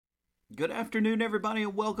Good afternoon, everybody,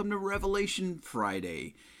 and welcome to Revelation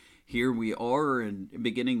Friday. Here we are in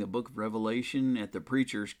beginning the book of Revelation at the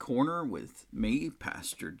Preacher's Corner with me,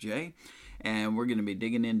 Pastor Jay, and we're going to be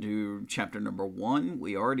digging into chapter number 1.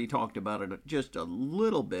 We already talked about it just a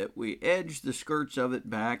little bit. We edged the skirts of it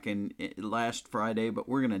back in last Friday, but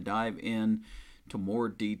we're going to dive in to more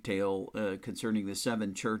detail concerning the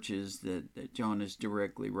 7 churches that John is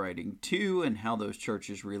directly writing to and how those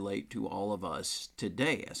churches relate to all of us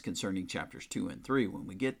today as concerning chapters 2 and 3 when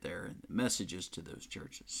we get there and the messages to those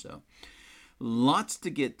churches. So lots to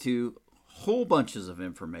get to, whole bunches of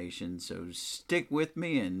information, so stick with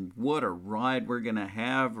me, and what a ride we're going to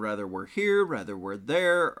have. Rather we're here, rather we're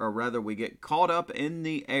there, or rather we get caught up in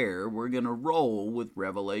the air, we're going to roll with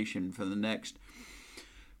Revelation for the next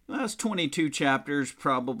that's 22 chapters,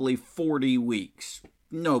 probably 40 weeks.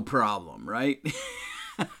 No problem, right?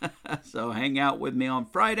 So hang out with me on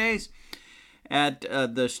Fridays. At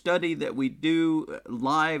the study that we do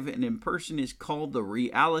live and in person is called The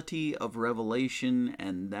Reality of Revelation,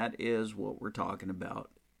 and that is what we're talking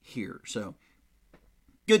about here. So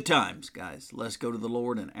good times, guys. Let's go to the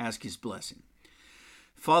Lord and ask His blessing.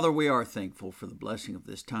 Father, we are thankful for the blessing of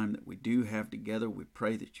this time that we do have together. We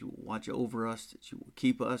pray that you will watch over us, that you will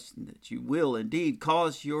keep us, and that you will indeed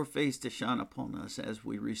cause your face to shine upon us as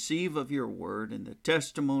we receive of your word and the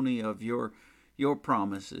testimony of your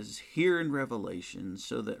promises here in Revelation,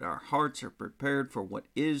 so that our hearts are prepared for what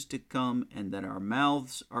is to come and that our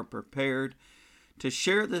mouths are prepared to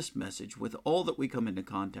share this message with all that we come into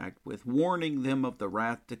contact with, warning them of the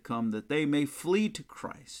wrath to come, that they may flee to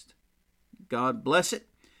Christ. God bless it.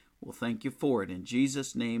 We'll thank you for it in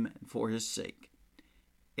Jesus' name and for his sake.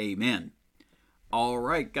 Amen. All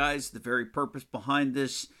right, guys, the very purpose behind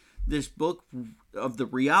this book, of the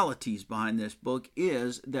realities behind this book,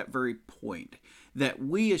 is that very point, that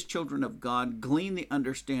we as children of God glean the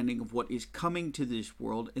understanding of what is coming to this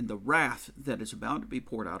world and the wrath that is about to be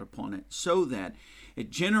poured out upon it, so that it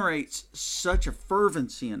generates such a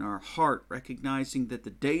fervency in our heart, recognizing that the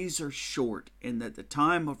days are short and that the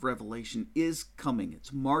time of revelation is coming.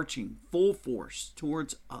 It's marching full force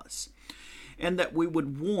towards us. And that we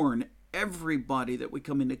would warn everybody that we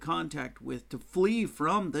come into contact with to flee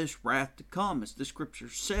from this wrath to come, as the scripture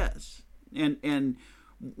says. And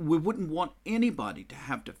we wouldn't want anybody to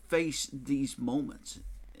have to face these moments.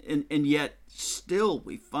 And yet still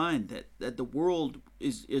we find that the world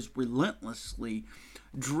is relentlessly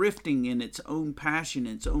drifting in its own passion,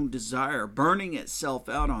 its own desire, burning itself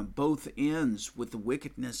out on both ends with the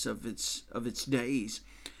wickedness of its days.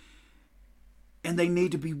 And they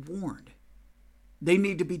need to be warned. They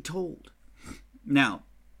need to be told. Now,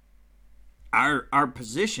 our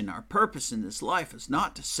position, our purpose in this life is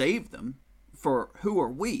not to save them, for who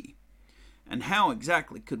are we? And how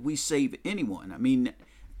exactly could we save anyone? I mean,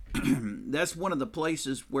 that's one of the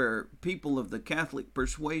places where people of the Catholic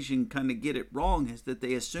persuasion kind of get it wrong, is that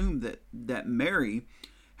they assume that Mary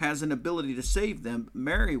has an ability to save them.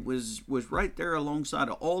 Mary was right there alongside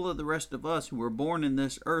of all of the rest of us who were born in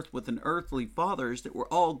this earth with an earthly fathers that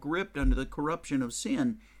were all gripped under the corruption of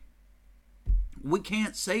sin. We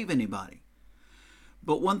can't save anybody.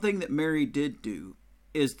 But one thing that Mary did do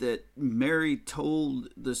is that Mary told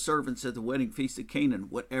the servants at the wedding feast of Canaan,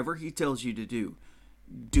 whatever he tells you to do,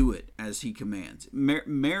 do it as he commands.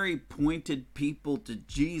 Mary pointed people to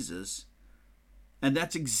Jesus, and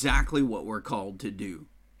that's exactly what we're called to do.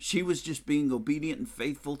 She was just being obedient and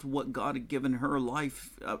faithful to what God had given her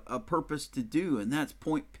life a purpose to do, and that's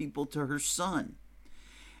point people to her son.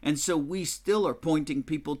 And so we still are pointing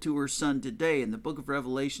people to her son today, and the book of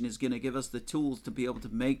Revelation is going to give us the tools to be able to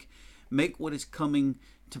make what is coming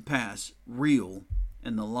to pass real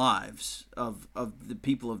in the lives of the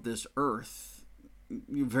people of this earth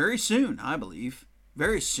very soon, I believe.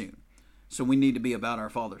 Very soon. So we need to be about our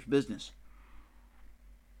Father's business.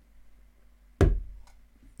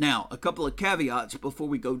 Now, a couple of caveats before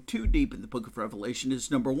we go too deep in the book of Revelation is,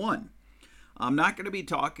 number one, I'm not going to be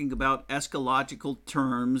talking about eschatological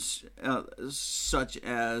terms such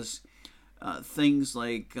as things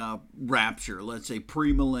like rapture, let's say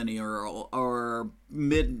premillennial or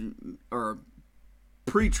mid or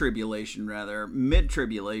pre-tribulation, rather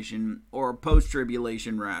mid-tribulation or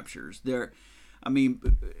post-tribulation raptures.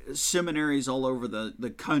 Seminaries all over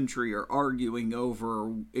the country are arguing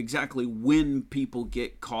over exactly when people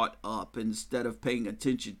get caught up, instead of paying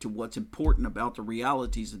attention to what's important about the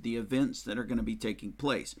realities of the events that are going to be taking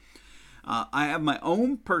place. I have my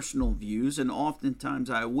own personal views, and oftentimes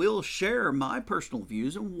I will share my personal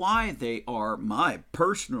views and why they are my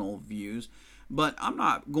personal views. But I'm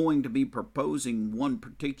not going to be proposing one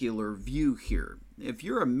particular view here. If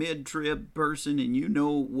you're a mid-trib person and you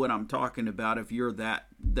know what I'm talking about, if you're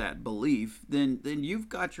that belief, then you've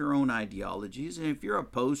got your own ideologies. And if you're a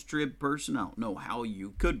post-trib person, I don't know how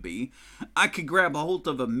you could be. I could grab a hold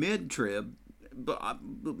of a mid-trib, but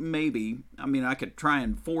maybe, I mean, I could try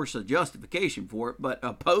and force a justification for it, but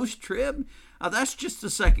a post-trib, that's just the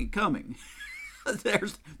second coming.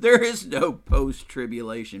 There is no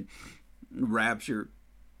post-tribulation rapture.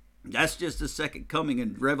 That's just the second coming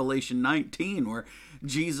in Revelation 19, where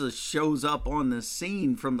Jesus shows up on the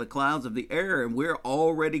scene from the clouds of the air, and we're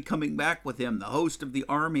already coming back with him. The host of the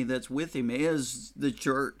army that's with him is the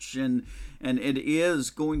church, and it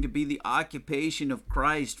is going to be the occupation of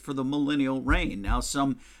Christ for the millennial reign. Now,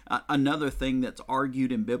 another thing that's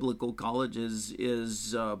argued in biblical colleges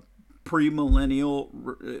is premillennial,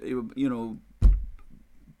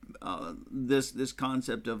 this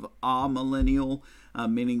concept of amillennial,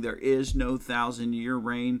 meaning there is no 1,000-year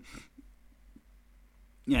reign,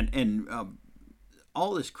 and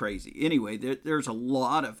all this crazy. Anyway, there's a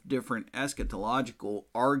lot of different eschatological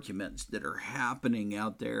arguments that are happening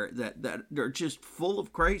out there that are just full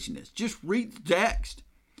of craziness. Just read the text.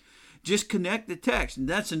 Just connect the text. And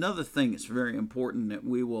that's another thing that's very important that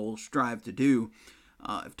we will strive to do,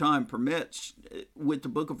 if time permits, with the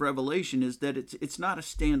book of Revelation, is that it's not a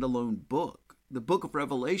standalone book. The book of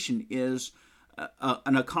Revelation is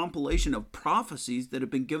a compilation of prophecies that have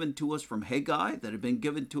been given to us from Haggai, that have been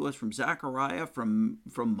given to us from Zechariah, from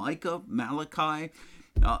Micah, Malachi,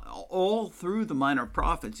 all through the minor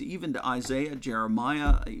prophets, even to Isaiah,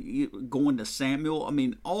 Jeremiah, going to Samuel. I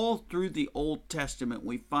mean, all through the Old Testament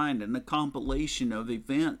we find a compilation of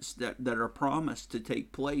events that are promised to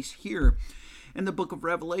take place here in the book of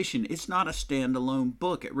Revelation. It's not a standalone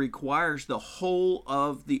book. It requires the whole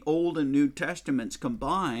of the Old and New Testaments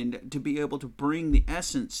combined to be able to bring the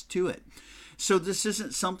essence to it. So this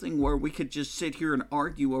isn't something where we could just sit here and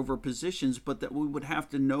argue over positions, but that we would have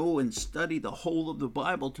to know and study the whole of the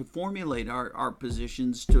Bible to formulate our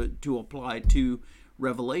positions to apply to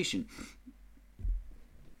Revelation.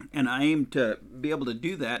 And I aim to be able to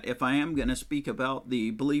do that if I am going to speak about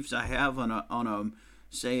the beliefs I have on a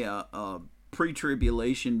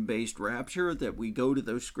pre-tribulation based rapture, that we go to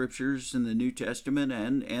those scriptures in the New Testament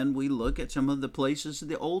and we look at some of the places of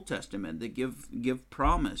the Old Testament that give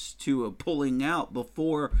promise to a pulling out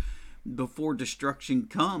before destruction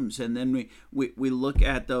comes. And then we look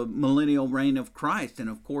at the millennial reign of Christ, and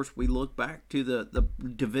of course we look back to the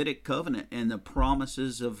Davidic covenant and the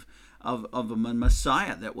promises of a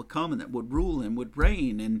Messiah that would come and that would rule and would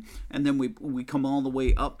reign, and then we come all the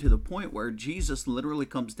way up to the point where Jesus literally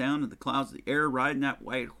comes down in the clouds of the air riding that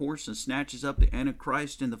white horse and snatches up the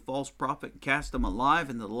Antichrist and the false prophet and casts them alive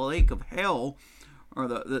in the lake of hell, or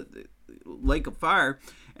the lake of fire.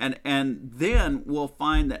 And then we'll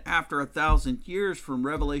find that after 1,000 years, from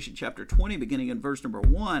Revelation chapter 20, beginning in verse number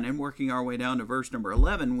 1 and working our way down to verse number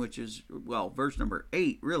 11, which is, verse number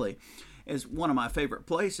 8 really, is one of my favorite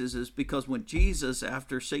places, is because when Jesus,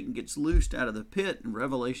 after Satan gets loosed out of the pit in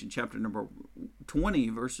Revelation chapter number 20,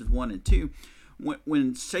 verses 1 and 2,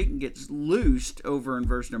 when Satan gets loosed over in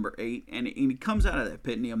verse number 8, and he comes out of that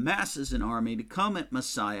pit and he amasses an army to come at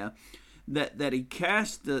Messiah, that he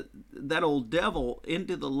cast that old devil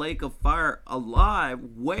into the lake of fire alive,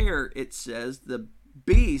 where it says the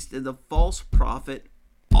beast and the false prophet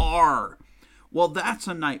are. Well, that's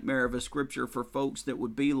a nightmare of a scripture for folks that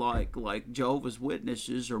would be like Jehovah's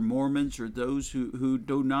Witnesses or Mormons, or those who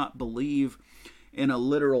do not believe in a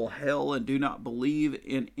literal hell and do not believe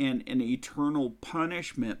in an eternal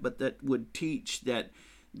punishment, but that would teach that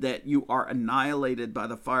you are annihilated by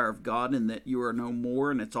the fire of God and that you are no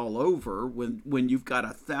more and it's all over, when you've got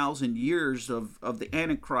 1,000 years of the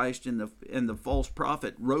Antichrist and the false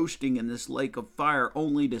prophet roasting in this lake of fire,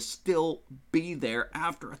 only to still be there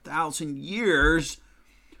after 1,000 years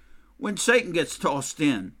when Satan gets tossed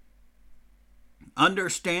in.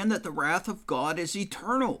 Understand that the wrath of God is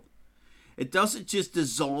eternal. It doesn't just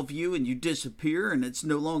dissolve you and you disappear and it's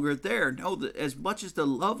no longer there. No, as much as the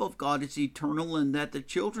love of God is eternal, and that the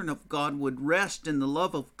children of God would rest in the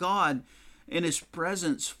love of God in His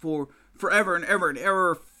presence for forever and ever and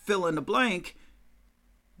ever, fill in the blank,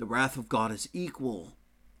 the wrath of God is equal.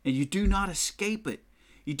 And you do not escape it.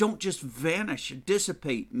 You don't just vanish or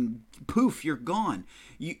dissipate and poof, you're gone.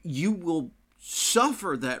 You will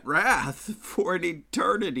suffer that wrath for an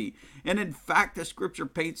eternity. And in fact, the scripture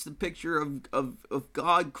paints the picture of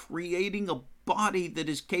God creating a body that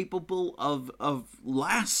is capable of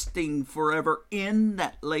lasting forever in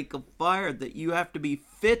that lake of fire, that you have to be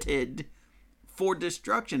fitted for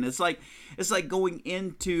destruction. It's like going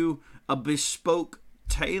into a bespoke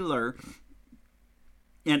tailor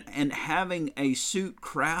and having a suit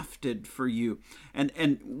crafted for you.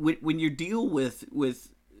 And when you deal with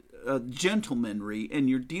gentlemanry, and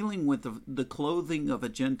you're dealing with the clothing of a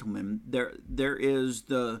gentleman, there is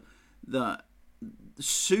the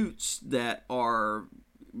suits that are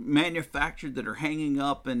manufactured, that are hanging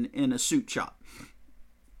up in a suit shop.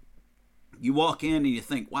 You walk in and you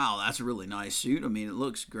think, wow, that's a really nice suit. I mean, it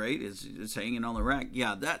looks great. It's hanging on the rack.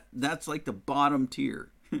 Yeah, that's like the bottom tier.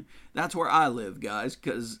 That's where I live, guys,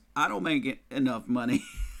 because I don't make enough money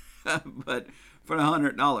but for a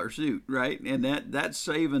 $100 suit, right? And that's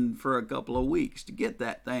saving for a couple of weeks to get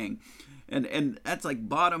that thing. And that's like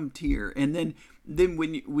bottom tier. And then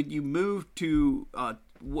when you move to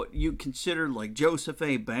what you consider like Joseph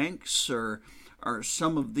A. Banks or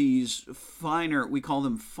some of these finer, we call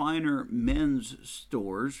them finer men's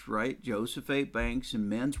stores, right? Joseph A. Banks and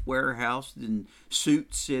Men's Warehouse and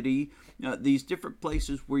Suit City, these different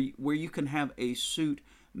places where you can have a suit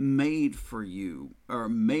made for you or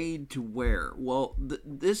made to wear. Well,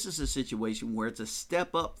 this is a situation where it's a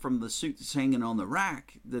step up from the suit that's hanging on the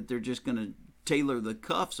rack, that they're just going to tailor the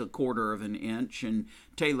cuffs a quarter of an inch and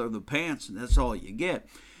tailor the pants, and that's all you get.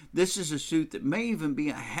 This is a suit that may even be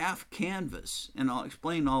a half canvas, and I'll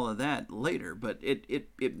explain all of that later, but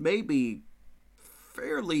it may be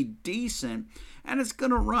fairly decent, and it's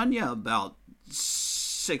going to run you about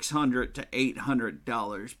 $600 to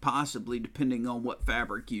 $800, possibly, depending on what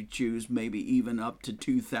fabric you choose, maybe even up to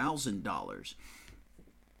 $2,000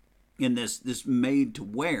 in this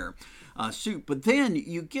made-to-wear suit. But then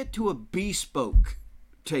you get to a bespoke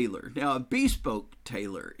tailor. Now, a bespoke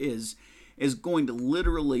tailor is going to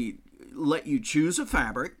literally let you choose a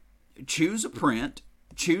fabric, choose a print,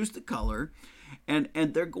 choose the color, and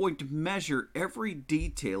they're going to measure every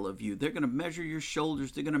detail of you. They're going to measure your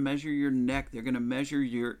shoulders, they're going to measure your neck, they're going to measure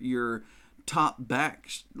your top back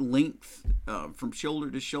length from shoulder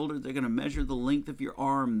to shoulder. They're going to measure the length of your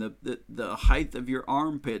arm, the height of your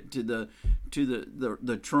armpit to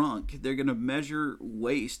the trunk. They're going to measure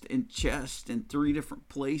waist and chest in 3 different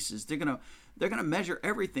places. They're going to measure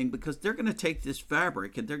everything, because they're going to take this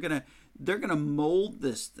fabric and they're going to mold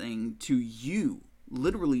this thing to you,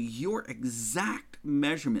 literally your exact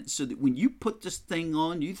measurement, so that when you put this thing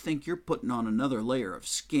on, you think you're putting on another layer of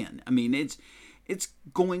skin. I mean, it's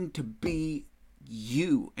going to be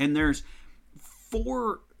you. And there's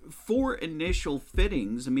four initial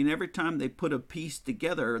fittings. I mean, every time they put a piece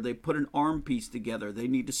together, they put an arm piece together, they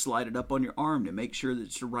need to slide it up on your arm to make sure that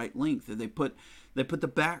it's the right length. They put the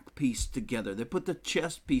back piece together, they put the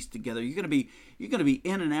chest piece together. You're going to be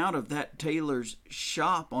in and out of that tailor's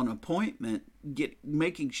shop on appointment,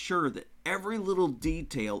 making sure that every little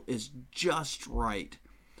detail is just right.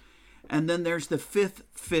 And then there's the 5th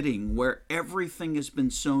fitting, where everything has been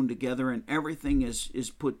sewn together and everything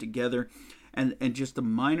is put together, and just the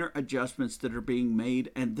minor adjustments that are being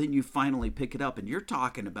made, and then you finally pick it up. And you're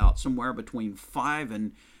talking about somewhere between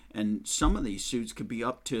 $5,000 and some of these suits could be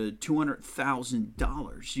up to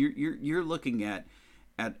 $200,000. You're looking at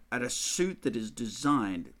a suit that is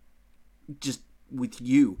designed just with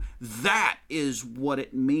you. That is what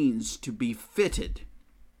it means to be fitted.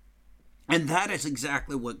 And that is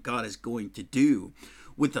exactly what God is going to do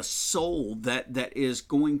with a soul that is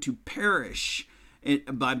going to perish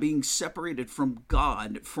by being separated from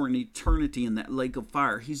God for an eternity in that lake of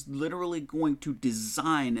fire. He's literally going to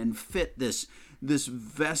design and fit this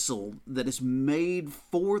vessel that is made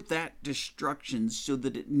for that destruction, so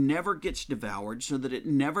that it never gets devoured, so that it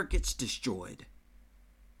never gets destroyed.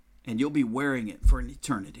 And you'll be wearing it for an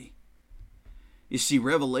eternity. You see,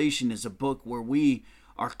 Revelation is a book where we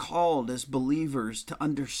are called as believers to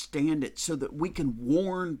understand it, so that we can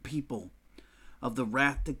warn people of the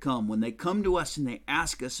wrath to come. When they come to us and they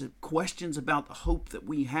ask us questions about the hope that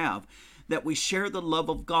we have, that we share the love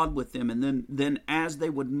of God with them, and then as they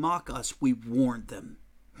would mock us, we warn them.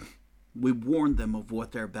 We warn them of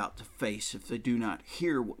what they're about to face if they do not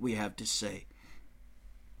hear what we have to say.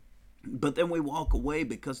 But then we walk away,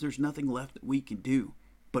 because there's nothing left that we can do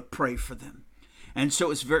but pray for them. And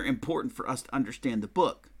so it's very important for us to understand the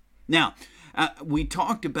book. Now, we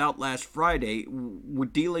talked about last Friday, we're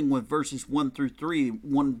dealing with verses 1 through 3.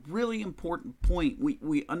 One really important point,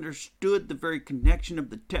 we understood the very connection of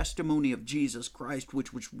the testimony of Jesus Christ,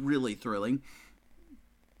 which was really thrilling.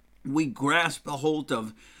 We grasped a hold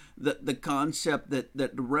of the concept that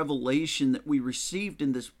the revelation that we received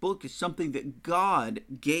in this book is something that God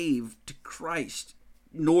gave to Christ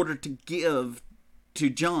in order to give to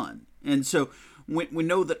John. And so We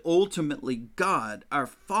know that ultimately God, our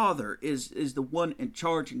Father, is the one in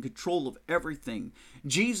charge and control of everything.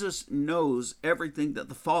 Jesus knows everything that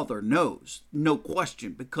the Father knows, no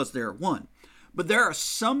question, because they're one. But there are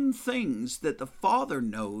some things that the Father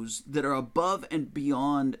knows that are above and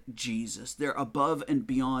beyond Jesus. They're above and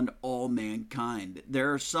beyond all mankind.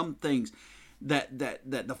 There are some things that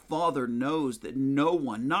the Father knows that no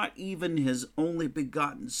one, not even his only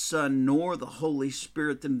begotten Son, nor the Holy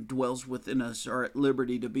Spirit that dwells within us, are at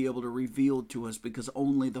liberty to be able to reveal to us, because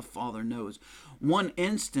only the Father knows. One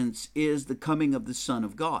instance is the coming of the Son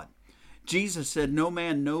of God. Jesus said, no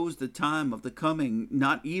man knows the time of the coming,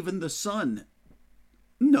 not even the Son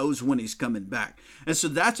knows when he's coming back. And so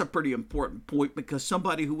that's a pretty important point, because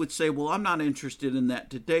somebody who would say, well, I'm not interested in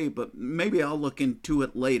that today, but maybe I'll look into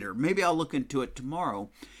it later, maybe I'll look into it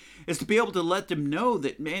tomorrow, is to be able to let them know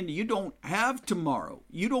that, man, you don't have tomorrow.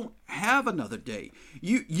 You don't have another day.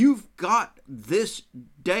 You've got this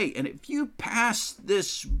day. And if you pass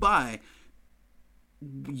this by,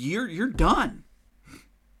 you're done.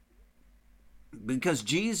 Because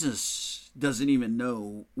Jesus doesn't even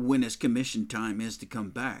know when his commission time is to come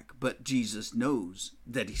back, but Jesus knows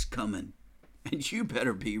that he's coming, and you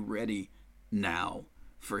better be ready now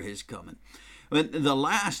for his coming. But the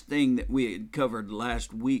last thing that we had covered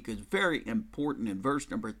last week is very important. In verse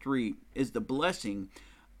number 3 is the blessing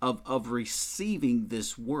of receiving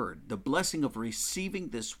this word, the blessing of receiving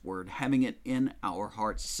this word, having it in our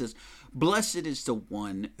hearts. It says, blessed is the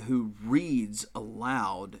one who reads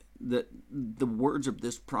aloud the words of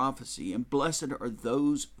this prophecy, and blessed are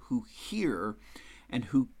those who hear and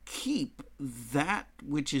who keep that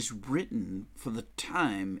which is written, for the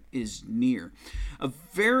time is near. A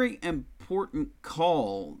very important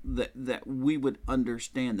call that we would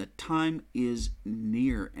understand. The time is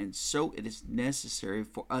near, and so it is necessary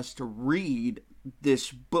for us to read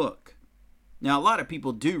this book. Now, a lot of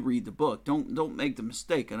people do read the book. Don't make the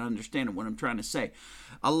mistake in understanding what I'm trying to say.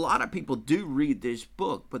 A lot of people do read this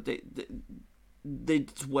book, but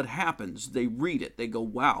it's what happens. They read it. They go,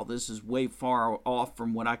 wow, this is way far off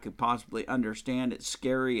from what I could possibly understand. It's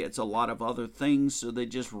scary. It's a lot of other things. So they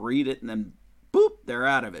just read it and then, boop, they're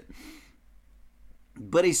out of it.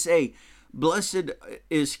 But he say, blessed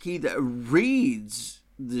is he that reads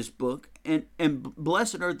this book, and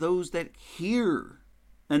blessed are those that hear.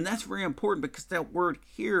 And that's very important, because that word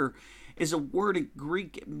hear is a word in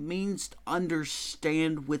Greek. It means to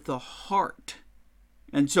understand with the heart.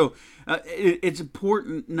 And so it's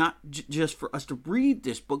important not just for us to read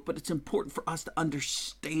this book, but it's important for us to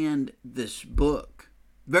understand this book.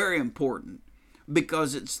 Very important,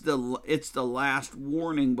 because it's the last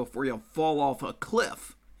warning before you fall off a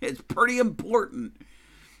cliff. It's pretty important.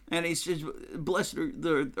 And he says, blessed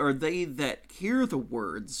are they that hear the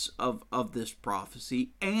words of this prophecy.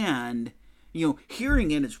 And,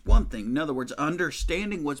 hearing it is one thing. In other words,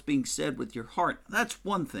 understanding what's being said with your heart, that's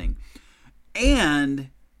one thing. And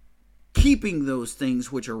keeping those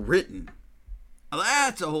things which are written,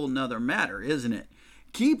 that's a whole nother matter, isn't it?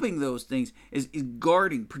 Keeping those things is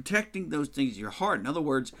guarding, protecting those things in your heart. In other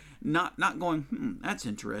words, not going, that's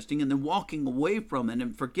interesting, and then walking away from it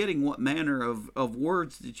and forgetting what manner of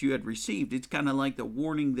words that you had received. It's kind of like the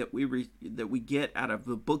warning that we get out of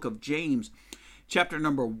the book of James, chapter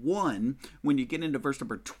number 1. When you get into verse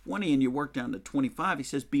number 20 and you work down to 25, he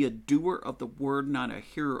says, be a doer of the word, not a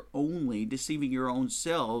hearer only, deceiving your own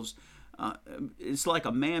selves. It's like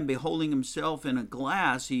a man beholding himself in a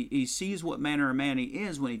glass. He sees what manner of man he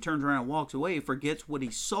is. When he turns around and walks away, he forgets what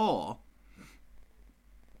he saw.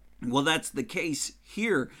 Well, that's the case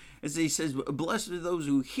here. As he says, blessed are those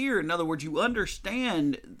who hear. In other words, you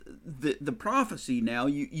understand the prophecy now.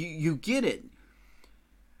 You get it.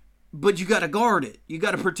 But you got to guard it. You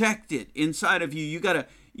got to protect it inside of you. You got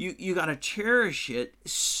to cherish it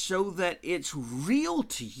so that it's real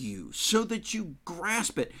to you, so that you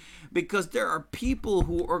grasp it. Because there are people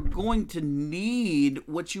who are going to need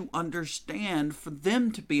what you understand for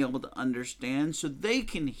them to be able to understand, so they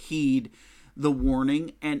can heed the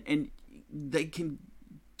warning and they can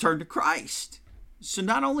turn to Christ. So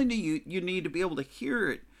not only do you need to be able to hear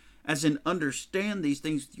it, as in understand these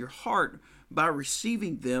things with your heart by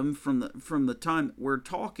receiving them from the time that we're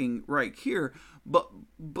talking right here, but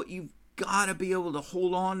you've got to be able to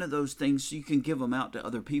hold on to those things so you can give them out to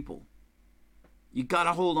other people. You got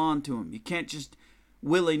to hold on to them. You can't just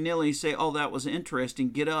willy-nilly say, oh, that was interesting,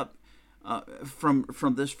 get up from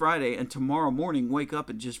this Friday, and tomorrow morning wake up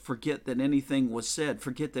and just forget that anything was said,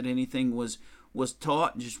 forget that anything was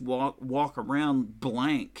taught, and just walk around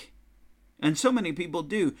blank. And so many people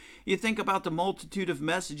do. You think about the multitude of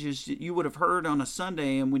messages that you would have heard on a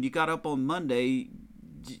Sunday, and when you got up on Monday,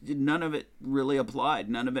 none of it really applied.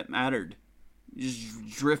 None of it mattered. You just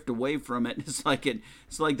drift away from it. It's like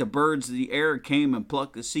the birds of the air came and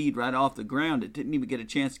plucked the seed right off the ground. It didn't even get a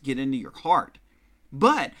chance to get into your heart.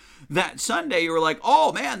 But that Sunday, you were like,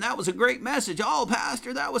 oh man, that was a great message. Oh,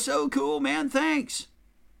 Pastor, that was so cool, man. Thanks.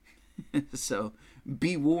 So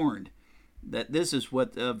be warned that this is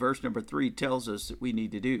what verse number 3 tells us that we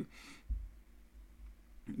need to do.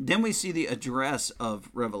 Then we see the address of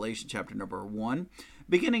Revelation chapter number 1.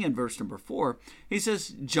 Beginning in verse number 4, he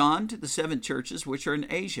says, John to the 7 churches which are in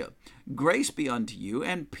Asia, grace be unto you,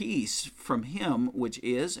 and peace from him which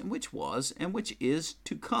is, and which was, and which is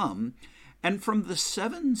to come, and from the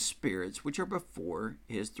 7 spirits which are before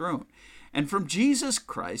his throne, and from Jesus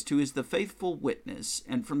Christ, who is the faithful witness,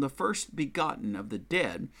 and from the first begotten of the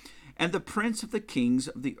dead, and the prince of the kings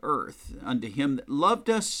of the earth, unto him that loved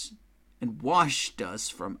us and washed us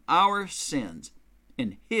from our sins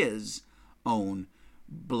in his own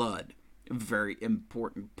blood. A very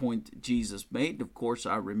important point that Jesus made. Of course,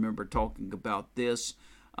 I remember talking about this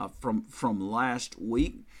from last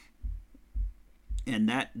week, and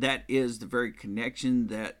that is the very connection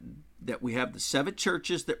that we have the 7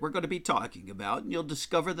 churches that we're going to be talking about. And you'll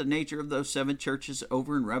discover the nature of those 7 churches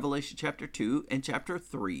over in Revelation chapter 2 and chapter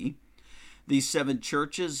 3. These 7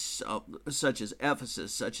 churches, such as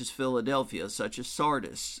Ephesus, such as Philadelphia, such as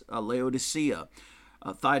Sardis, Laodicea,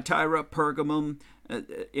 Thyatira, Pergamum,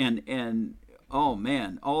 and oh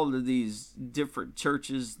man, all of these different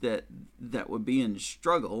churches that would be in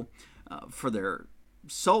struggle for their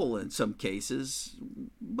soul in some cases,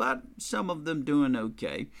 but some of them doing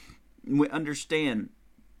okay. We understand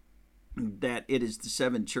that it is the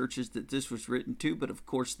 7 churches that this was written to, but of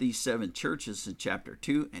course these 7 churches in chapter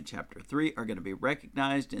 2 and chapter 3 are going to be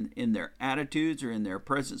recognized in their attitudes or in their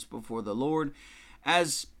presence before the Lord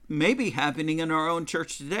as maybe happening in our own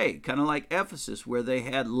church today, kind of like Ephesus, where they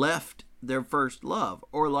had left their first love,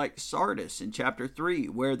 or like Sardis in chapter 3,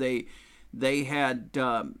 where they had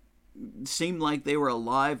seemed like they were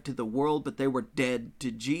alive to the world, but they were dead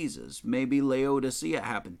to Jesus. Maybe Laodicea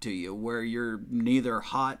happened to you, where you're neither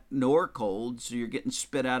hot nor cold, so you're getting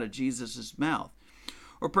spit out of Jesus' mouth.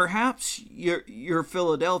 Or perhaps you're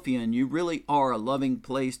Philadelphia and you really are a loving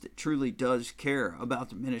place that truly does care about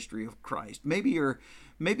the ministry of Christ. Maybe you're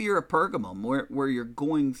a Pergamum where you're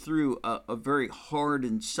going through a very hard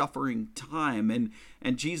and suffering time,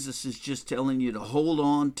 and Jesus is just telling you to hold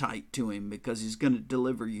on tight to him because he's going to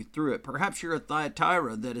deliver you through it. Perhaps you're a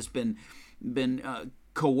Thyatira that has been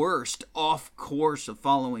coerced off course of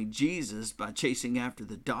following Jesus by chasing after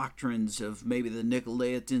the doctrines of maybe the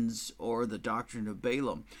Nicolaitans or the doctrine of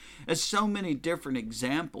Balaam. There's so many different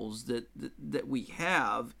examples that we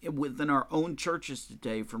have within our own churches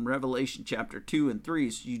today from Revelation chapter 2 and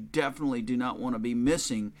 3, so you definitely do not want to be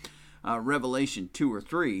missing Revelation 2 or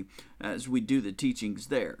 3 as we do the teachings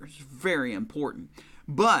there. It's very important.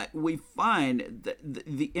 But we find that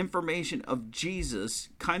the information of Jesus,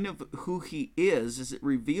 kind of who he is, as it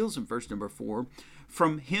reveals in verse number 4,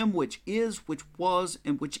 from him which is, which was,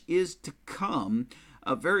 and which is to come,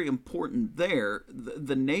 very important there,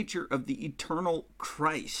 the nature of the eternal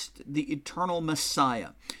Christ, the eternal Messiah.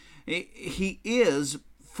 He is,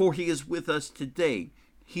 for he is with us today.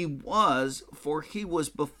 He was, for he was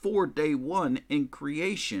before day one in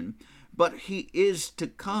creation. But he is to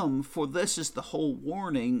come, for this is the whole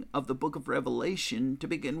warning of the book of Revelation to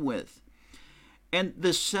begin with. And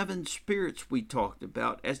the 7 spirits we talked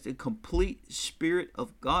about as the complete Spirit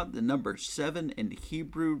of God, the number 7 in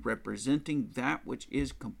Hebrew representing that which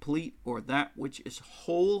is complete or that which is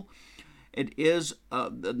whole. It is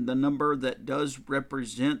the number that does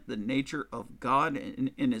represent the nature of God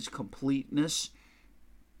in its completeness.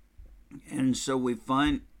 And so we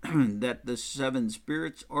find that the 7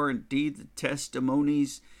 spirits are indeed the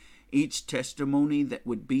testimonies, each testimony that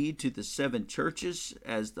would be to the 7 churches,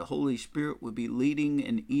 as the Holy Spirit would be leading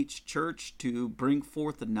in each church to bring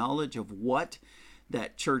forth the knowledge of what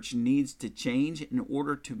that church needs to change in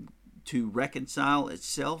order to reconcile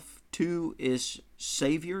itself to its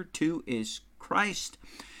Savior, to its Christ.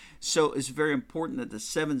 So it's very important that the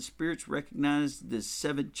 7 spirits recognize, the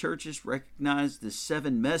 7 churches recognize the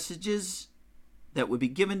 7 messages that would be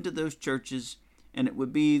given to those churches, and it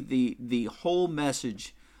would be the whole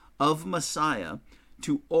message of Messiah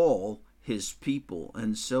to all his people.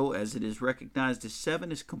 And so as it is recognized, the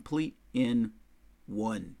 7 is complete in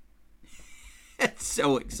one. It's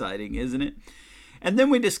so exciting, isn't it? And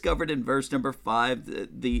then we discovered in verse number 5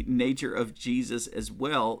 the nature of Jesus as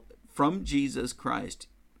well, from Jesus Christ.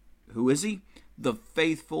 Who is he? The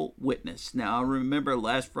faithful witness. Now, remember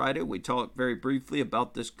last Friday we talked very briefly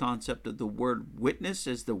about this concept of the word witness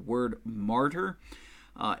as the word martyr.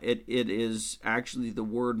 It is actually the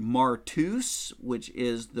word martus, which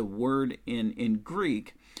is the word in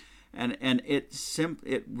Greek, and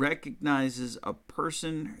it recognizes a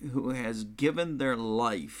person who has given their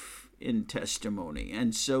life in testimony.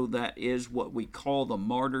 And so that is what we call the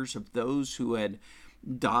martyrs, of those who had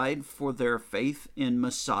died for their faith in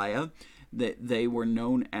Messiah. That they were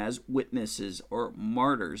known as witnesses or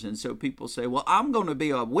martyrs. And so people say, well, I'm going to be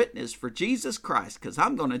a witness for Jesus Christ because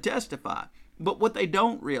I'm going to testify. But what they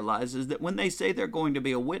don't realize is that when they say they're going to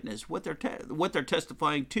be a witness, what they're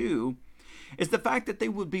testifying to is the fact that they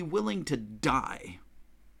would be willing to die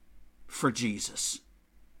for Jesus.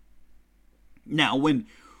 Now, when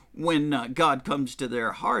God comes to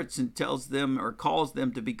their hearts and tells them or calls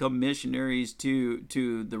them to become missionaries to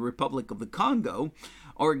the Republic of the Congo,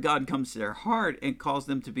 or God comes to their heart and calls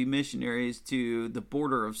them to be missionaries to the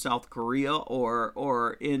border of South Korea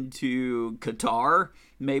or into Qatar,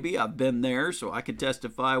 maybe I've been there, so I can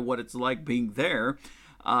testify what it's like being there.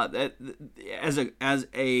 That as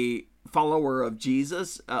a follower of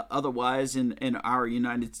Jesus, otherwise in our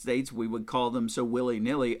United States we would call them so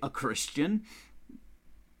willy-nilly a Christian.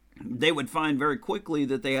 They would find very quickly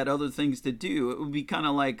that they had other things to do. It would be kind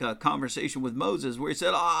of like a conversation with Moses where he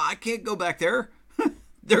said, I can't go back there.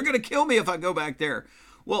 They're going to kill me if I go back there.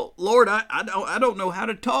 Well, Lord, I don't know how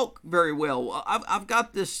to talk very well. I've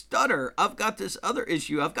got this stutter. I've got this other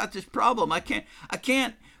issue. I've got this problem. I can't.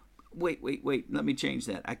 Wait. Let me change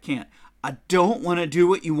that. I don't want to do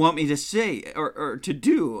what you want me to say or to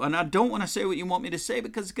do. And I don't want to say what you want me to say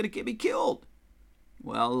because it's going to get me killed.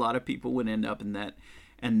 Well, a lot of people would end up in that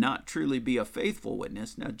and not truly be a faithful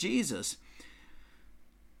witness. Now, Jesus,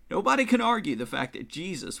 nobody can argue the fact that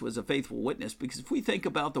Jesus was a faithful witness, because if we think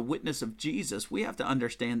about the witness of Jesus, we have to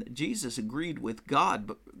understand that Jesus agreed with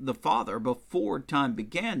God, the Father, before time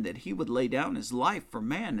began, that he would lay down his life for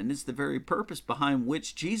man, and it's the very purpose behind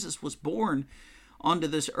which Jesus was born onto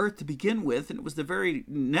this earth to begin with, and it was the very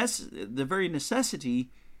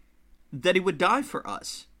necessity that he would die for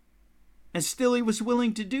us. And still he was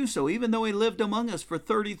willing to do so. Even though he lived among us for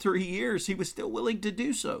 33 years, he was still willing to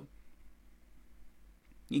do so.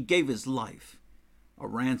 He gave his life a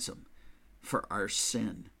ransom for our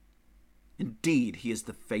sin. Indeed, he is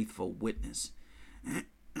the faithful witness.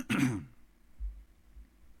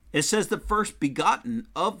 It says the first begotten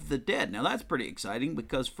of the dead. Now that's pretty exciting,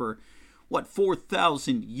 because for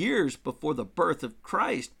 4,000 years before the birth of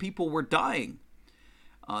Christ, people were dying.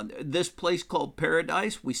 This place called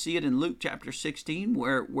paradise, we see it in Luke chapter 16,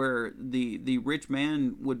 where the rich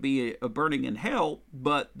man would be burning in hell,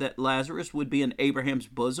 but that Lazarus would be in Abraham's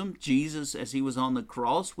bosom. Jesus, as he was on the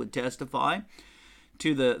cross, would testify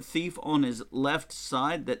to the thief on his left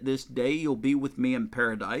side that this day you'll be with me in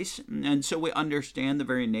paradise. And so we understand the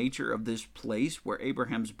very nature of this place where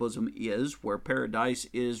Abraham's bosom is, where paradise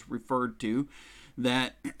is referred to,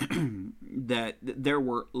 that there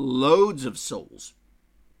were loads of souls.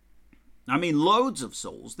 I mean, loads of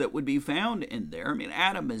souls that would be found in there. I mean,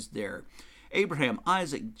 Adam is there, Abraham,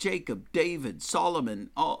 Isaac, Jacob, David,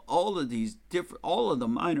 Solomon, all of the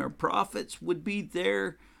minor prophets would be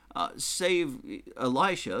there, save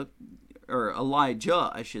Elijah,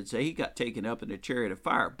 I should say. He got taken up in a chariot of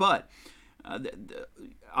fire. But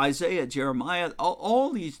Isaiah, Jeremiah,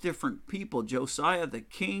 all these different people, Josiah the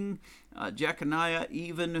king, Jeconiah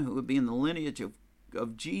even, who would be in the lineage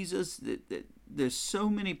of Jesus, there's so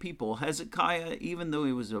many people. Hezekiah, even though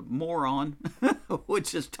he was a moron, we'll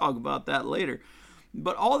just talk about that later.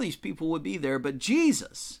 But all these people would be there. But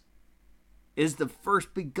Jesus is the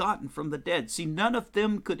first begotten from the dead. See, none of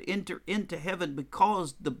them could enter into heaven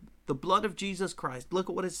because the blood of Jesus Christ. Look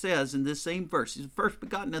at what it says in this same verse. He's the first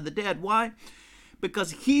begotten of the dead. Why?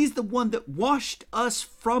 Because he's the one that washed us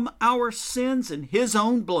from our sins in his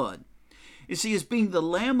own blood. You see, as being the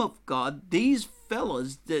Lamb of God, these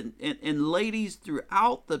fellas and ladies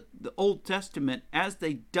throughout the Old Testament, as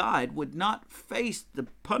they died, would not face the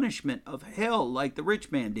punishment of hell like the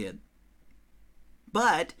rich man did.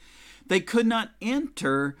 But they could not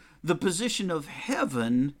enter the position of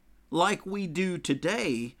heaven like we do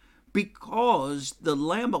today, because the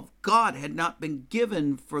Lamb of God had not been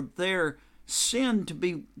given for their sin to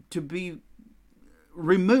be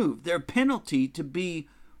removed, their penalty to be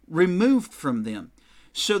removed from them.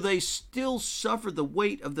 So they still suffer the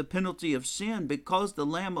weight of the penalty of sin because the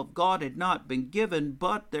Lamb of God had not been given,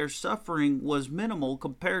 but their suffering was minimal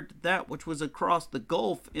compared to that which was across the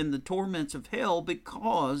gulf in the torments of hell,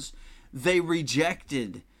 because they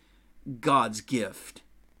rejected God's gift.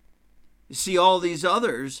 See, all these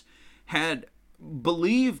others had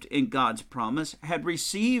believed in God's promise, had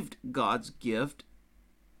received God's gift,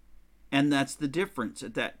 And that's the difference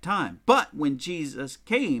at that time. But when Jesus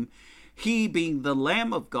came, he, being the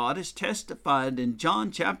Lamb of God, is testified in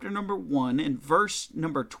John chapter number 1 and verse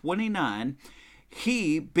number 29.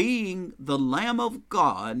 He, being the Lamb of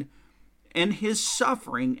God, in his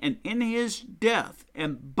suffering and in his death,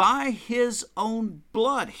 and by his own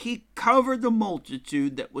blood, he covered the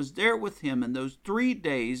multitude that was there with him in those 3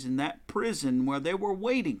 days in that prison where they were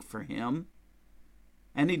waiting for him,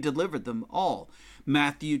 and he delivered them all.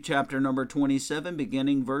 Matthew chapter number 27,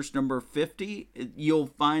 beginning verse number 50, you'll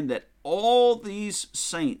find that all these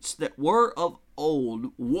saints that were of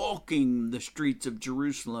old walking the streets of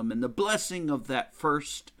Jerusalem in the blessing of that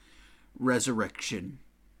first resurrection.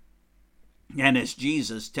 And as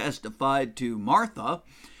Jesus testified to Martha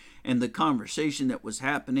in the conversation that was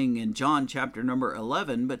happening in John chapter number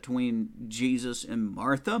 11 between Jesus and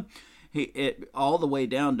Martha, all the way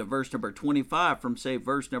down to verse number 25 from, say,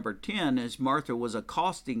 verse number 10, as Martha was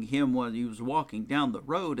accosting him when he was walking down the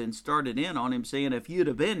road and started in on him saying, if you'd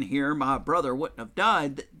have been here, my brother wouldn't have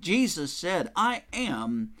died. Jesus said, I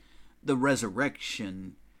am the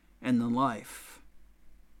resurrection and the life.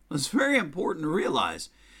 It's very important to realize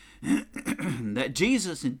that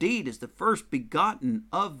Jesus indeed is the first begotten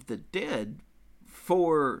of the dead,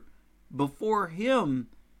 for before him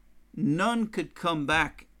none could come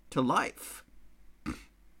back to life.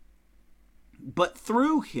 But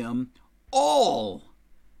through him all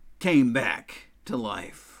came back to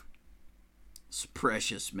life. It's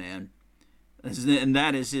precious, man. And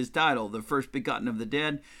that is his title, the first begotten of the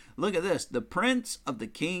dead. Look at this, the prince of the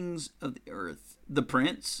kings of the earth. The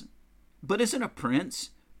prince, but isn't a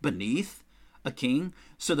prince beneath a king?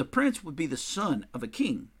 So the prince would be the son of a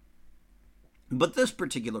king. But this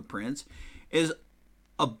particular prince is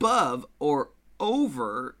above or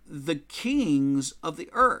over the kings of the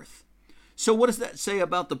earth. So what does that say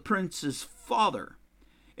about the prince's father?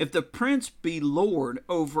 If the prince be lord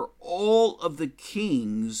over all of the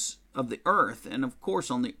kings of the earth, and of course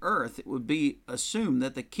on the earth it would be assumed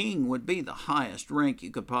that the king would be the highest rank you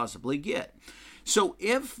could possibly get. So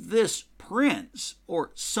if this prince or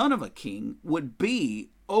son of a king would be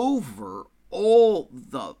over all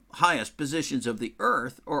the highest positions of the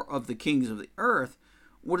earth or of the kings of the earth,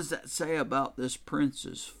 what does that say about this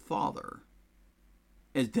prince's father?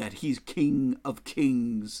 Is that he's king of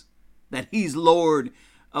kings, that he's lord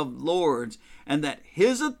of lords, and that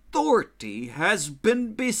his authority has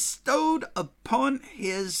been bestowed upon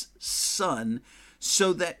his son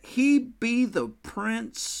so that he be the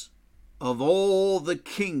prince of all the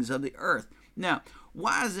kings of the earth. Now,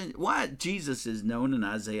 why Jesus is known in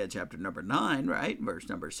Isaiah chapter number 9, right? Verse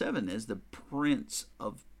number 7 is the Prince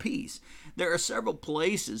of Peace. There are several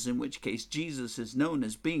places in which case Jesus is known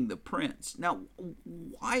as being the prince. Now,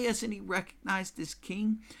 why isn't he recognized as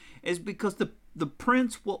king? Is because the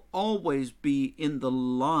prince will always be in the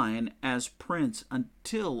line as prince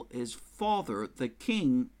until his father, the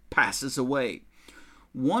king, passes away.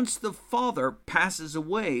 Once the father passes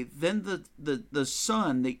away, then the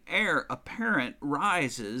son, the heir apparent,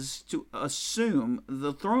 rises to assume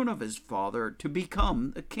the throne of his father to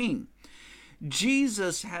become the king.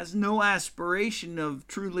 Jesus has no aspiration of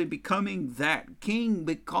truly becoming that king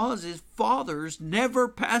because his father's never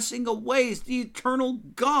passing away. He's the eternal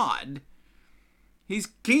God. He's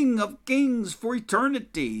King of kings for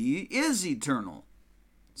eternity. He is eternal.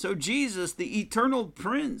 So Jesus, the eternal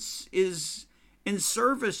prince, is in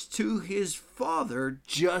service to his father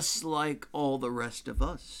just like all the rest of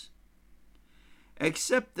us.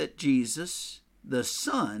 Except that Jesus, the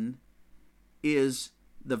Son, is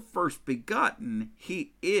the first begotten.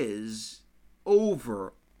 He is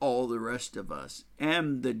over all the rest of us.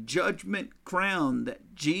 And the judgment crown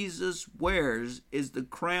that Jesus wears is the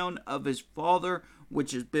crown of his Father,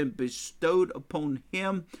 which has been bestowed upon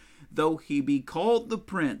him. Though he be called the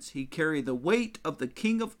prince, he carry the weight of the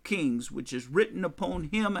King of kings, which is written upon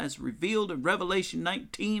him as revealed in Revelation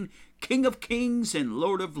 19, King of kings and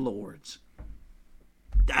Lord of lords.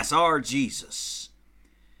 That's our Jesus.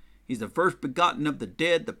 He's the first begotten of the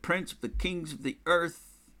dead, the prince of the kings of the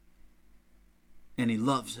earth, and he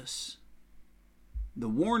loves us. The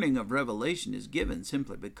warning of Revelation is given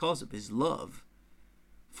simply because of his love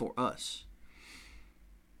for us.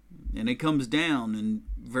 And it comes down in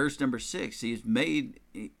verse number 6.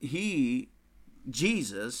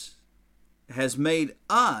 Jesus has made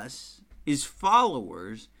us, his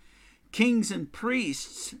followers, kings and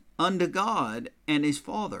priests unto God and his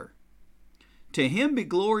Father. To him be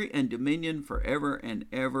glory and dominion forever and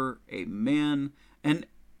ever. Amen and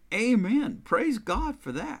amen. Praise God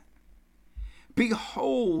for that.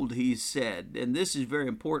 Behold, he said, and this is a very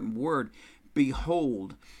important word,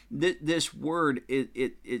 behold. This word,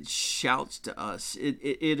 it shouts to us. It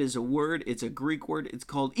is a word, it's a Greek word, it's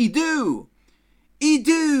called idou.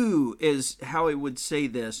 Idou is how it would say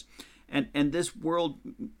this. And this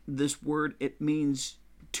word, it means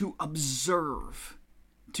to observe,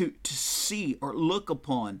 to see or look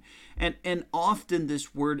upon. And often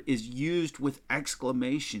this word is used with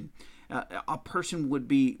exclamation. A person would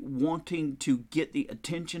be wanting to get the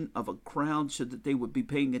attention of a crowd so that they would be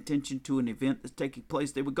paying attention to an event that's taking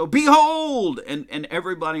place. They would go, behold! And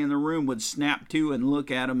everybody in the room would snap to and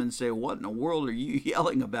look at him and say, what in the world are you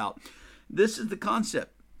yelling about? This is the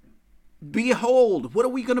concept. Behold, what are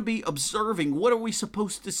we going to be observing? What are we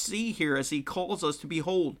supposed to see here as he calls us to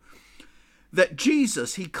behold? That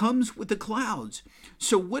Jesus, he comes with the clouds.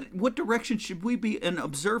 So what direction should we be in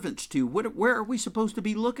observance to? Where are we supposed to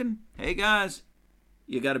be looking? Hey guys,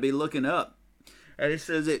 you got to be looking up. And it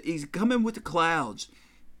says that he's coming with the clouds.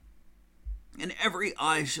 And every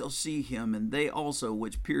eye shall see him, and they also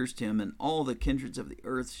which pierced him, and all the kindreds of the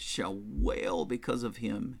earth shall wail because of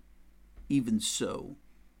him. Even so.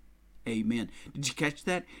 Amen. Did you catch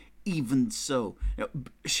that? Even so.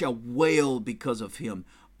 Shall wail because of him.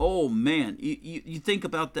 Oh man, you think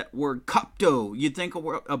about that word kopto. You think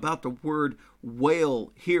about the word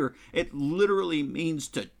wail here. It literally means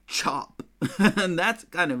to chop. And that's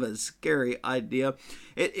kind of a scary idea.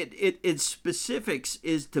 Its specifics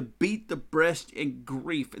is to beat the breast in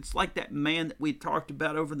grief. It's like that man that we talked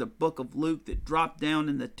about over the book of Luke that dropped down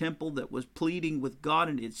in the temple that was pleading with God,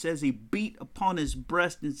 and it says he beat upon his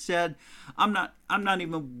breast and said, I'm not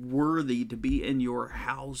even worthy to be in your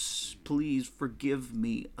house. Please forgive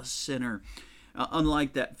me, a sinner.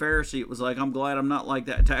 Unlike that Pharisee, it was like, I'm glad I'm not like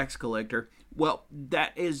that tax collector. Well,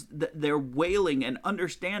 that is, they're wailing, and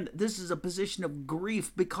understand that this is a position of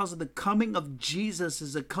grief because of the coming of Jesus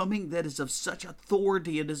is a coming that is of such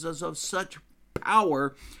authority, it is of such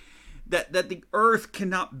power that the earth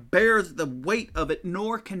cannot bear the weight of it,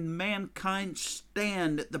 nor can mankind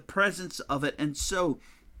stand the presence of it. And so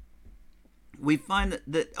we find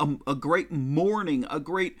that a great mourning, a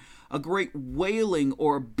great wailing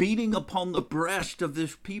or beating upon the breast of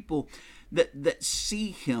this people that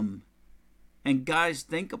see him. And guys,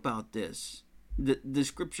 think about this. The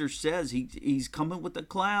scripture says he's coming with the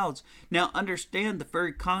clouds. Now understand the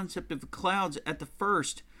very concept of the clouds at the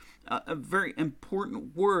first. A very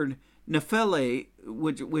important word, nephele,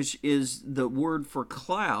 which is the word for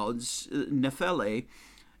clouds, nephele.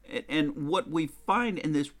 And what we find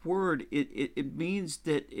in this word, it means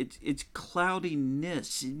that it's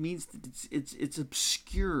cloudiness. It means that it's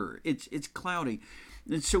obscure. It's cloudy.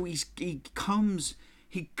 And so he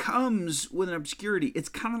comes with an obscurity. It's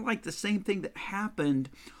kind of like the same thing that happened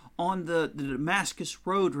on the Damascus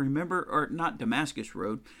Road, remember? Or not Damascus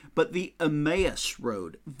Road, but the Emmaus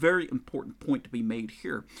Road. Very important point to be made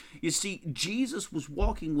here. You see, Jesus was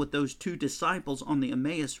walking with those two disciples on the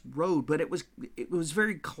Emmaus Road, but it was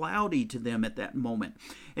very cloudy to them at that moment.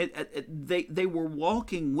 They were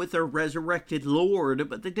walking with their resurrected Lord,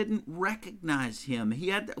 but they didn't recognize him.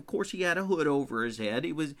 Of course, he had a hood over his head.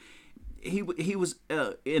 He was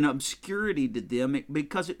in obscurity to them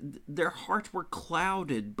because their hearts were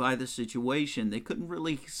clouded by the situation. They couldn't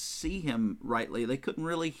really see him rightly. They couldn't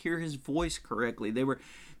really hear his voice correctly. They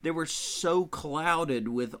were so clouded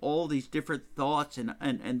with all these different thoughts and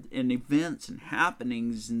events and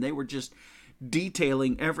happenings, and they were just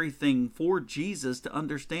detailing everything for Jesus to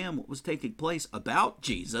understand what was taking place about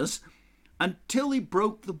Jesus, until he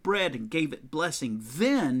broke the bread and gave it blessing.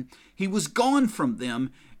 Then he was gone from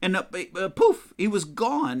them, and poof, he was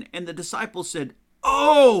gone. And the disciples said,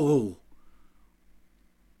 "Oh,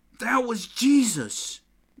 that was Jesus."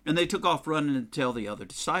 And they took off running to tell the other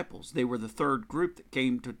disciples. They were the third group that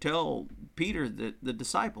came to tell Peter, the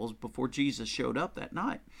disciples, before Jesus showed up that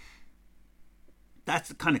night. That's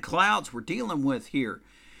the kind of clouds we're dealing with here.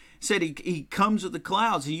 Said he comes with the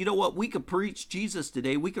clouds. And you know what? We could preach Jesus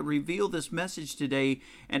today. We could reveal this message today.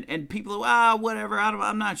 And people go, whatever.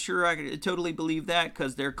 I'm not sure I could totally believe that,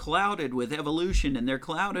 because they're clouded with evolution, and they're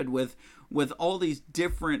clouded with all these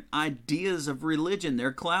different ideas of religion.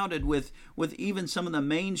 They're clouded with even some of the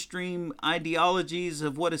mainstream ideologies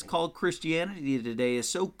of what is called Christianity today. Is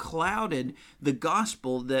so clouded, the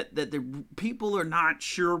gospel, that the people are not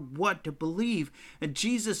sure what to believe. And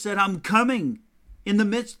Jesus said, I'm coming. In the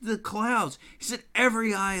midst of the clouds, he said,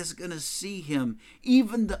 every eye is going to see him,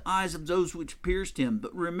 even the eyes of those which pierced him.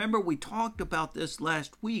 But remember, we talked about this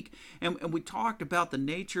last week, and we talked about the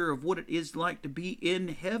nature of what it is like to be in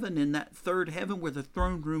heaven, in that third heaven where the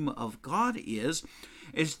throne room of God is.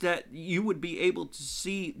 is that you would be able to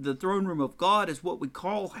see the throne room of God as what we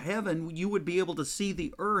call heaven. You would be able to see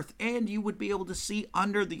the earth, and you would be able to see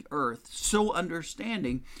under the earth. So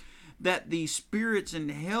understanding that the spirits in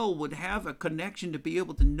hell would have a connection to be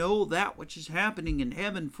able to know that which is happening in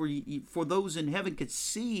heaven, for those in heaven could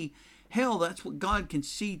see hell. That's what God can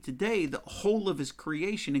see today, the whole of his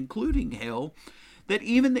creation, including hell, that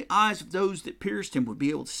even the eyes of those that pierced him would be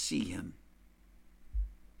able to see him.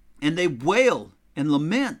 And they wail and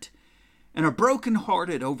lament and are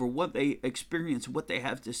brokenhearted over what they experience, what they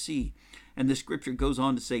have to see. And the scripture goes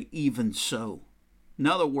on to say, even so. In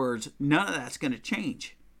other words, none of that's going to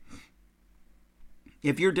change.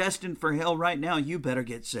 If you're destined for hell right now, you better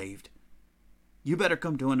get saved. You better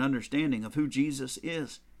come to an understanding of who Jesus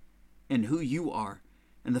is and who you are,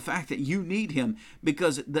 and the fact that you need him,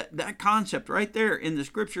 because that concept right there in the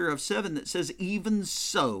scripture of 7 that says, even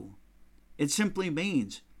so, it simply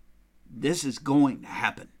means this is going to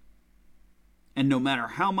happen. And no matter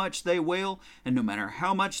how much they wail, and no matter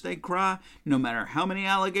how much they cry, no matter how many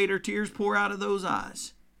alligator tears pour out of those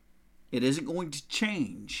eyes, it isn't going to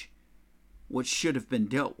change what should have been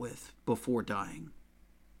dealt with before dying.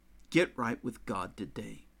 Get right with God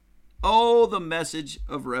today. Oh, the message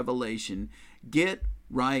of Revelation. Get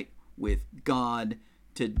right with God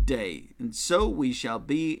today. And so we shall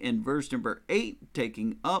be in verse number 8,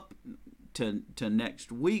 taking up to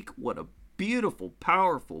next week. What a beautiful,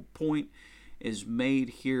 powerful point is made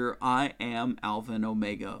here. I am Alpha and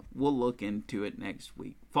Omega. We'll look into it next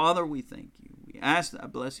week. Father, we thank you. We ask thy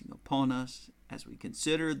blessing upon us as we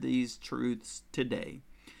consider these truths today.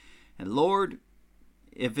 And Lord,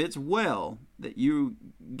 if it's well that you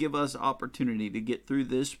give us opportunity to get through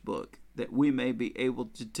this book, that we may be able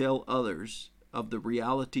to tell others of the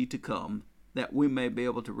reality to come, that we may be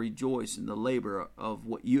able to rejoice in the labor of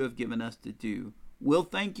what you have given us to do, we'll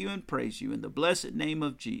thank you and praise you in the blessed name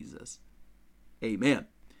of Jesus. Amen.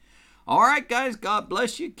 All right, guys, God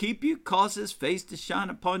bless you, keep you, cause his face to shine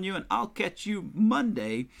upon you, and I'll catch you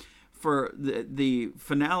Monday for the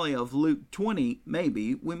finale of Luke 20,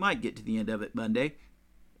 maybe. We might get to the end of it Monday.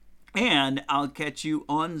 And I'll catch you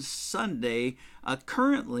on Sunday,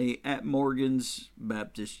 currently at Morgan's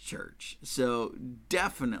Baptist Church. So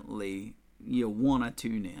definitely you'll want to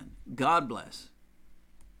tune in. God bless.